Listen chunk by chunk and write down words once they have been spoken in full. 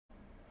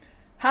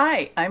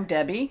Hi, I'm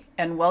Debbie,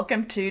 and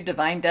welcome to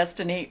Divine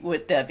Destiny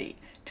with Debbie.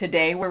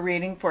 Today we're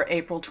reading for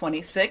April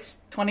 26th,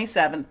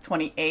 27th,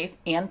 28th,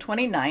 and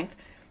 29th,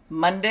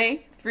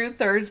 Monday through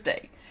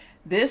Thursday.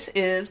 This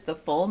is the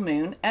full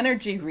moon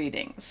energy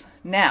readings.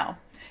 Now,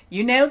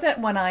 you know that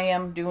when I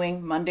am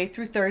doing Monday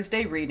through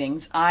Thursday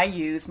readings, I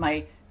use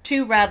my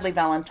two Radley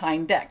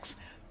Valentine decks.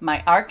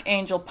 My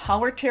Archangel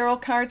Power Tarot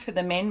cards for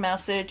the main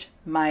message.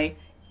 I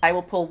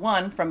will pull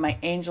one from my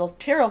Angel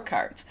Tarot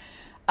cards.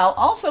 I'll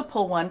also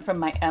pull one from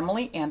my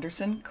Emily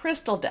Anderson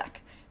crystal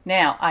deck.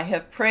 Now, I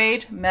have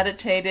prayed,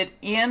 meditated,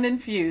 and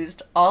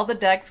infused all the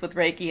decks with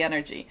Reiki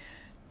energy.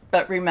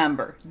 But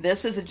remember,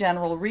 this is a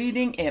general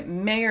reading. It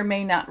may or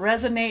may not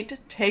resonate.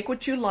 Take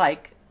what you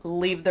like,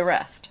 leave the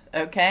rest.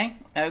 Okay?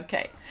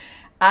 Okay.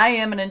 I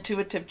am an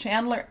intuitive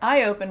channeler.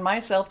 I open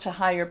myself to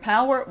higher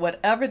power.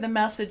 Whatever the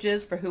message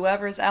is for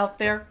whoever is out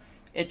there,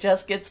 it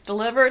just gets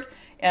delivered.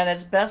 And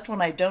it's best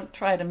when I don't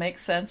try to make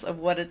sense of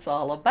what it's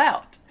all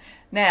about.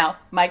 Now,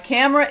 my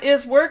camera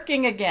is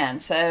working again.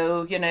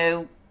 So,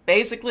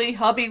 basically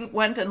hubby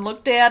went and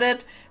looked at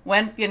it,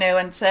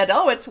 and said,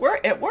 oh,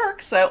 it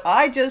works. So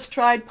I just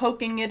tried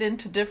poking it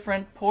into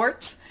different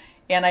ports,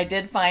 and I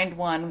did find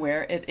one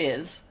where it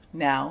is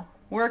now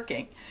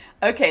working.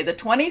 Okay, the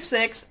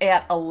 26th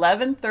at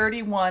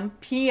 11:31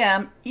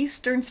 p.m.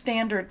 Eastern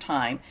Standard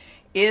Time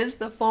is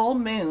the full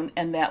moon,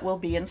 and that will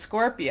be in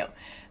Scorpio.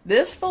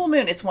 This full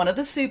moon, it's one of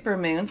the super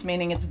moons,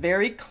 meaning it's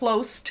very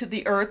close to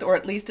the Earth, or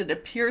at least it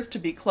appears to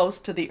be close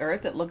to the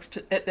Earth.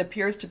 It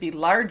appears to be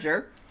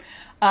larger.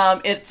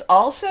 It's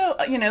also,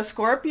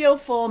 Scorpio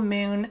full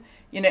moon,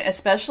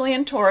 especially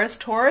in Taurus.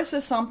 Taurus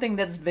is something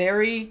that's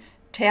very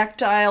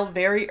tactile,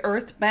 very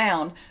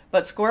earthbound,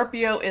 but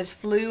Scorpio is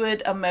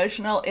fluid,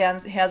 emotional,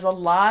 and has a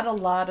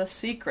lot of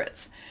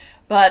secrets.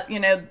 But,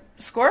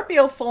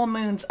 Scorpio full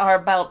moons are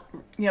about,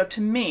 to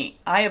me,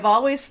 I have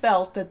always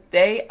felt that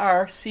they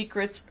are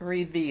secrets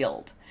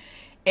revealed.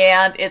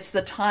 And it's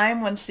the time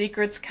when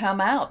secrets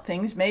come out.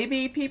 Things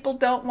maybe people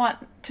don't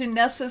want to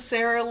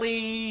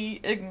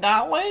necessarily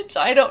acknowledge.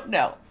 I don't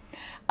know.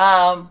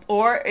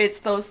 Or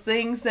it's those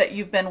things that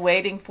you've been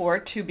waiting for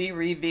to be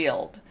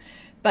revealed.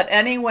 But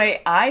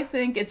anyway, I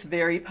think it's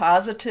very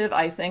positive.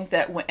 I think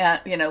that,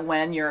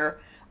 when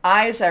your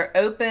eyes are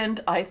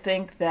opened, I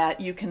think that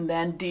you can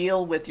then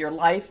deal with your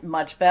life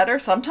much better.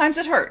 Sometimes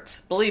it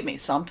hurts. Believe me,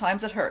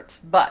 sometimes it hurts.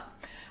 But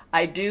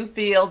I do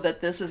feel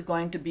that this is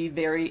going to be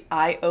very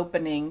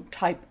eye-opening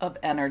type of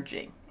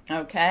energy.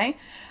 Okay?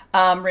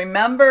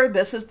 Remember,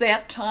 this is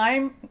that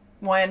time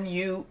when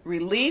you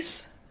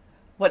release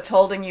what's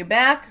holding you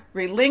back,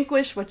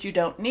 relinquish what you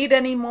don't need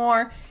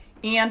anymore,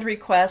 and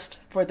request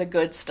for the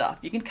good stuff.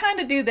 You can kind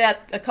of do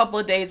that a couple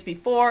of days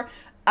before.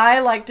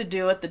 I like to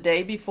do it the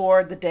day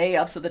before, the day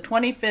of. So the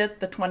 25th,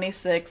 the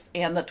 26th,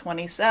 and the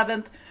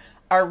 27th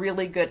are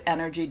really good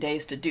energy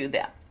days to do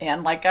that.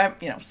 And like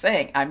I'm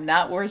saying, I'm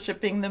not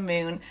worshiping the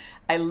moon.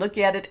 I look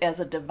at it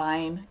as a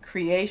divine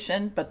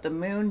creation, but the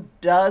moon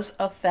does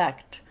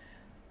affect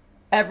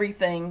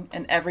everything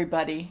and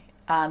everybody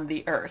on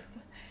the earth.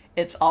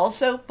 It's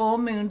also, full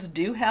moons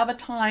do have a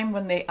time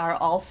when they are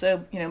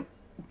also,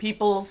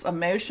 people's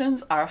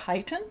emotions are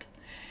heightened.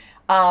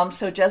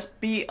 So just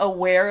be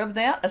aware of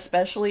that,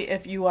 especially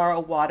if you are a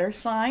water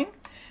sign.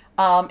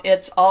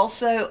 It's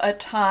also a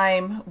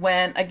time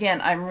when,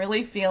 again, I'm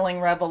really feeling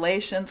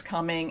revelations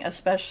coming,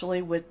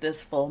 especially with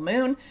this full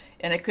moon.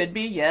 And it could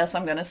be, yes,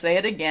 I'm going to say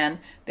it again,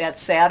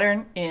 that's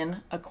Saturn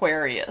in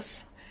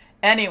Aquarius.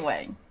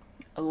 Anyway,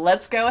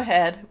 let's go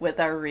ahead with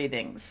our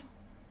readings.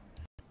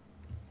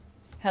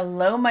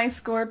 Hello, my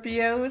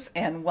Scorpios,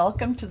 and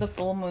welcome to the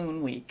full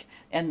moon week.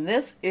 And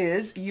this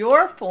is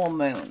your full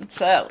moon.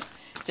 So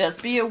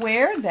just be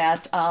aware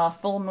that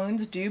full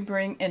moons do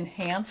bring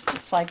enhanced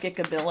psychic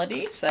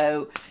ability.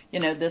 So,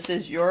 this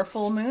is your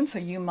full moon, so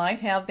you might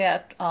have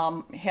that,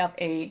 have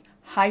a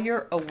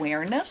higher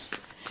awareness.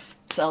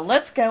 So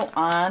let's go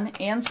on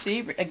and see,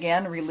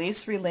 again,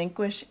 release,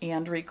 relinquish,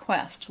 and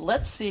request.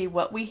 Let's see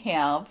what we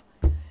have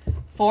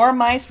for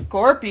my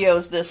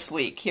Scorpios this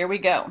week. Here we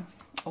go.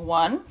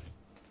 1,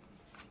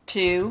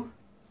 2,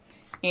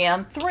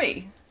 and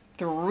 3.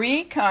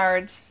 3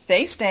 cards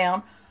face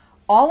down.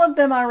 All of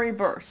them are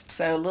reversed,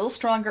 so a little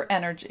stronger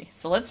energy.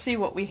 So let's see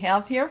what we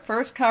have here.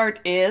 First card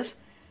is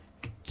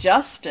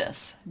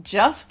Justice.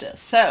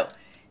 Justice. So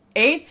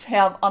 8s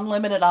have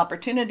unlimited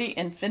opportunity,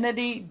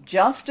 infinity,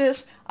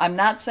 justice. I'm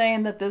not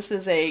saying that this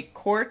is a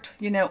court,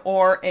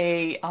 or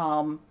a,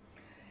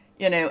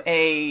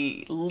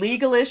 a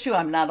legal issue.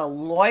 I'm not a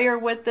lawyer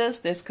with this.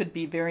 This could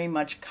be very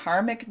much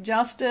karmic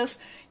justice.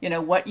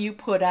 What you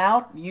put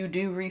out, you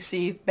do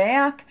receive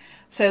back.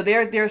 So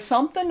there's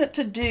something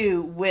to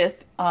do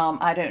with,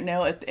 I don't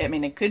know,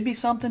 it could be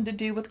something to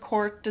do with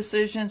court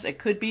decisions. It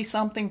could be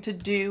something to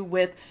do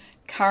with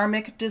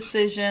karmic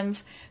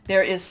decisions.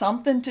 There is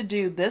something to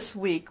do this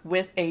week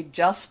with a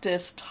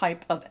justice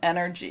type of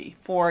energy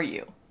for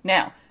you.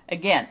 Now,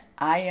 again,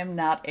 I am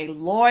not a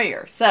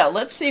lawyer. So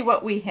let's see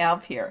what we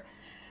have here.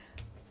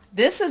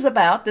 This is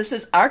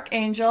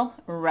Archangel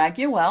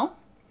Raguel,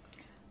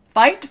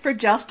 Fight for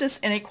justice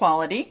and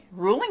equality.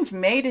 Rulings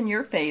made in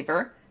your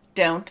favor.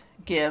 Don't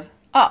give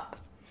up.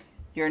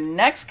 Your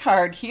next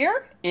card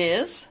here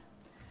is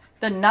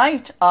the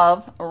Knight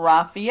of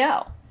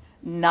Raphael.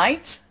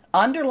 Knight's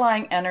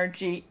underlying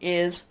energy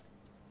is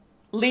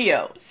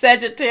Leo,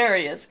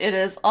 Sagittarius. It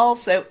is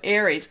also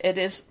Aries. It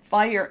is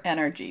fire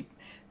energy,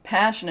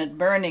 passionate,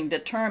 burning,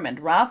 determined.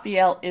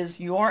 Raphael is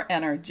your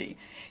energy.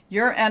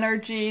 Your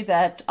energy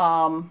that,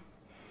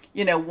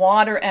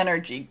 water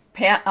energy,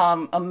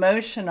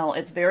 emotional.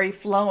 It's very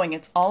flowing.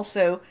 It's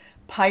also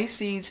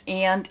Pisces,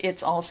 and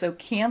it's also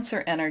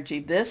Cancer energy.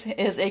 This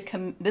is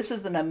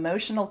an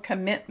emotional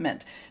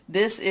commitment.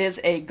 This is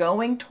a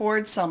going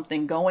towards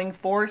something, going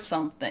for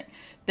something.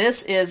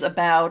 This is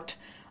about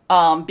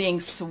being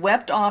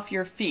swept off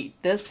your feet.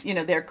 This,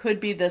 there could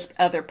be this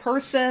other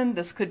person.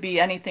 This could be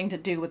anything to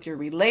do with your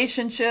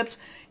relationships,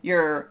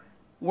 your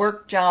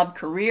work, job,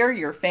 career,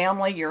 your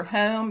family, your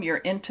home,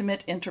 your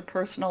intimate,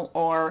 interpersonal,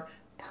 or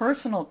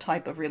personal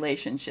type of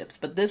relationships.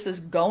 But this is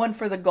going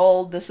for the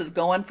gold. This is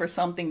going for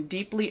something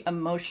deeply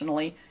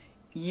emotionally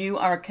you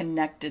are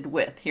connected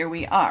with. Here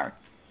we are.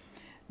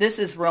 This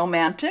is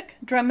romantic,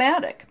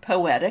 dramatic,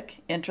 poetic,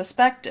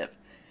 introspective.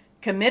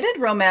 Committed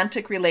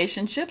romantic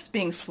relationships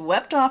being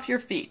swept off your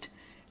feet.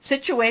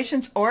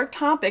 Situations or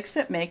topics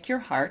that make your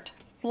heart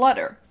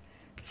flutter.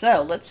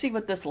 So let's see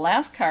what this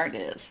last card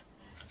is.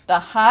 The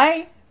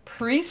High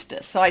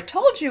Priestess. So I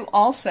told you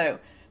also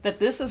that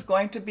this is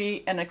going to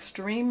be an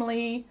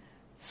extremely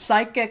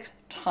psychic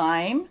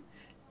time.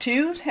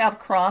 Twos have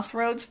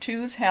crossroads.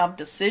 Twos have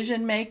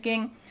decision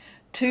making.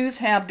 Twos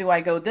have, do I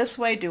go this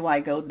way? Do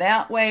I go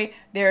that way?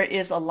 There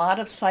is a lot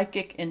of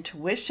psychic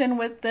intuition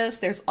with this.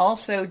 There's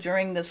also,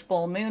 during this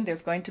full moon,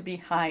 there's going to be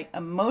high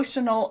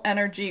emotional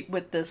energy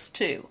with this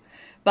too.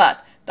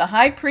 But the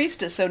High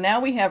Priestess, so now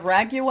we have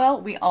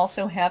Raguel, we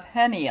also have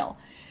Heniel.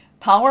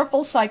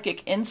 Powerful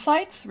psychic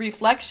insights,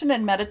 reflection,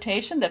 and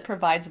meditation that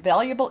provides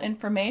valuable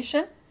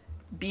information.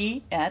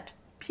 Be at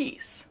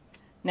peace.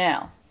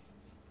 Now,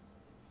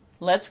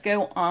 let's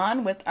go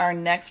on with our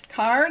next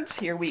cards.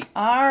 Here we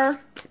are.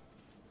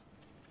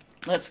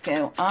 Let's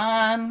go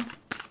on.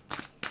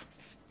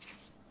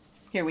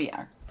 Here we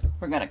are.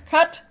 We're going to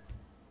cut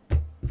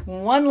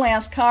one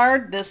last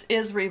card. This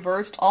is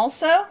reversed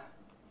also.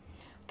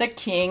 The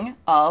King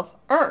of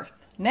Earth.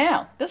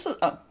 Now, this is,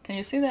 oh, can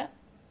you see that?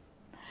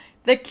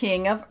 The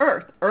King of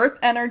Earth. Earth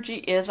energy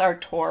is our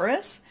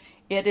Taurus.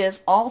 It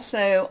is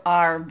also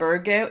our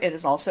Virgo. It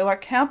is also our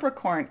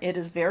Capricorn. It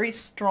is very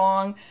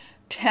strong,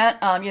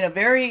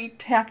 very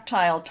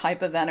tactile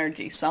type of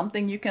energy.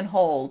 Something you can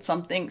hold.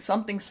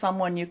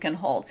 Someone you can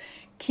hold.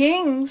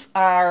 Kings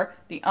are,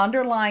 the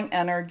underlying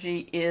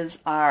energy is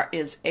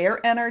air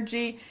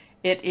energy.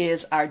 It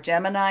is our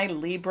Gemini,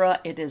 Libra.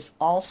 It is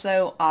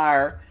also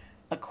our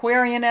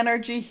Aquarian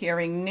energy,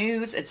 hearing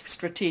news. It's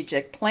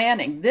strategic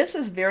planning. This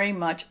is very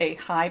much a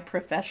high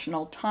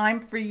professional time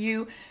for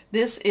you.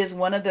 This is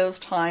one of those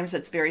times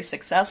that's very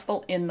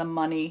successful in the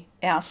money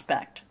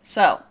aspect.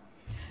 So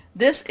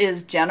this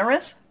is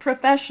generous,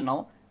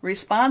 professional,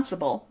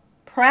 responsible,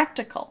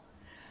 practical.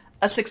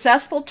 A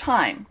successful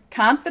time.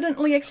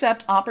 Confidently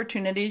accept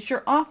opportunities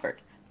you're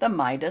offered. The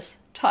Midas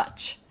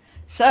touch.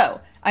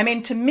 So, I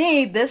mean, to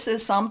me, this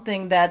is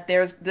something that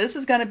this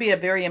is going to be a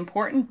very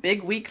important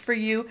big week for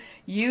you.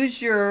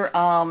 Use your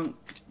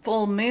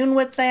full moon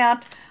with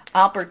that.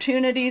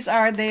 Opportunities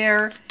are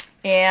there.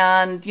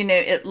 And,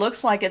 it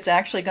looks like it's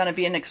actually going to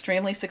be an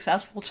extremely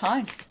successful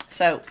time.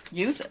 So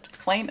use it.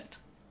 Claim it.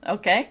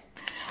 Okay?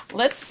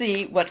 Let's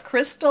see what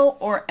crystal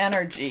or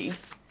energy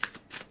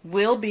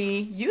will be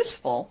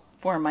useful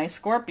for my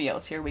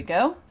Scorpios. Here we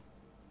go.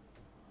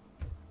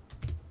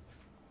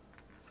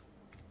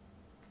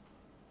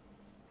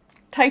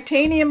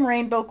 Titanium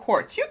rainbow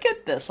quartz. You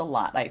get this a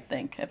lot, I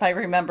think, if I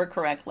remember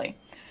correctly.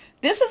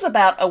 This is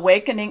about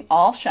awakening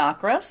all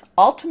chakras,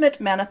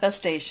 ultimate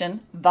manifestation,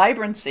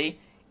 vibrancy.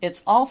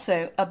 It's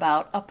also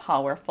about a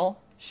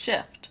powerful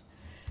shift.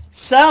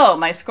 So,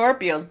 my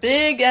Scorpios,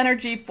 big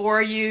energy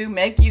for you.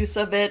 Make use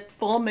of it.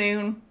 Full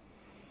moon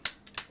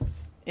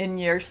in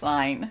your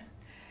sign.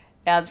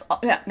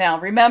 Now,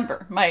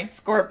 remember, my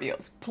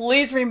Scorpios,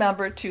 please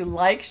remember to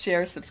like,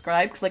 share,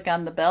 subscribe, click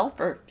on the bell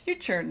for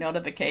future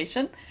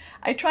notification.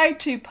 I tried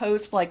to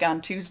post like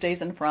on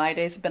Tuesdays and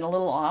Fridays. Been a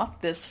little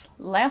off this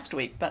last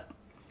week, but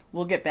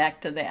we'll get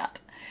back to that.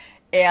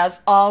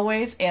 As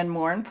always, and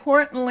more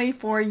importantly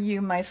for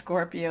you, my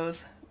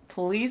Scorpios,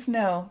 please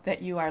know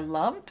that you are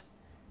loved,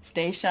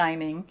 stay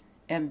shining,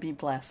 and be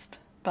blessed.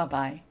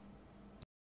 Bye-bye.